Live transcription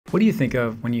What do you think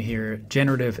of when you hear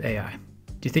generative AI?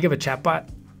 Do you think of a chatbot?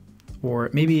 Or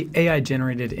maybe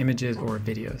AI-generated images or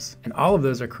videos? And all of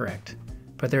those are correct.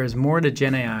 But there is more to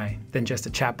Gen AI than just a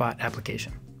chatbot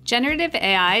application. Generative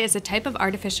AI is a type of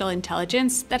artificial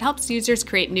intelligence that helps users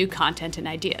create new content and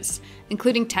ideas,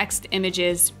 including text,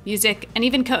 images, music, and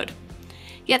even code.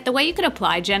 Yet the way you can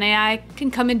apply Gen AI can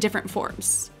come in different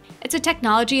forms. It's a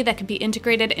technology that can be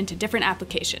integrated into different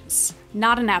applications,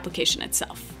 not an application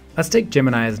itself. Let's take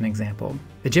Gemini as an example.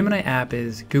 The Gemini app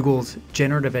is Google's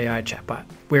generative AI chatbot,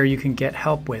 where you can get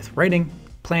help with writing,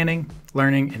 planning,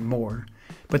 learning, and more.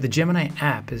 But the Gemini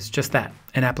app is just that,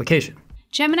 an application.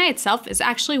 Gemini itself is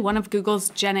actually one of Google's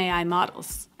Gen AI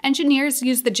models. Engineers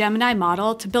use the Gemini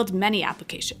model to build many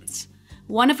applications,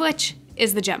 one of which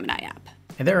is the Gemini app.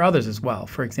 And there are others as well.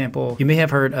 For example, you may have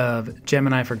heard of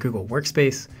Gemini for Google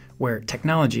Workspace, where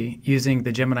technology using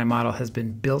the Gemini model has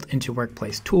been built into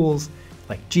workplace tools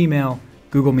like Gmail,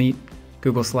 Google Meet,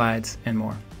 Google Slides, and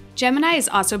more. Gemini is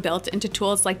also built into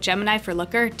tools like Gemini for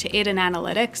Looker to aid in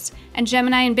analytics, and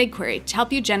Gemini in BigQuery to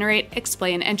help you generate,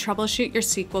 explain, and troubleshoot your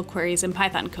SQL queries in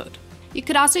Python code. You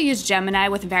could also use Gemini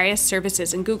with various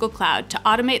services in Google Cloud to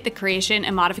automate the creation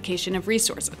and modification of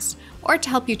resources, or to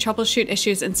help you troubleshoot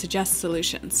issues and suggest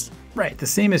solutions. Right, the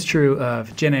same is true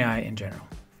of Gen AI in general.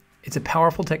 It's a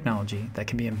powerful technology that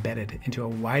can be embedded into a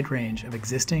wide range of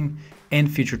existing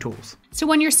and future tools. So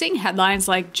when you're seeing headlines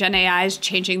like Gen AI is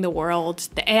changing the world,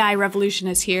 the AI revolution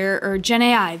is here, or Gen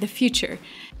AI, the future,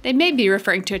 they may be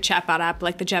referring to a chatbot app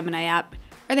like the Gemini app,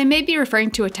 or they may be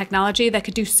referring to a technology that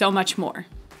could do so much more.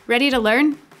 Ready to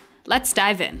learn? Let's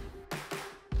dive in.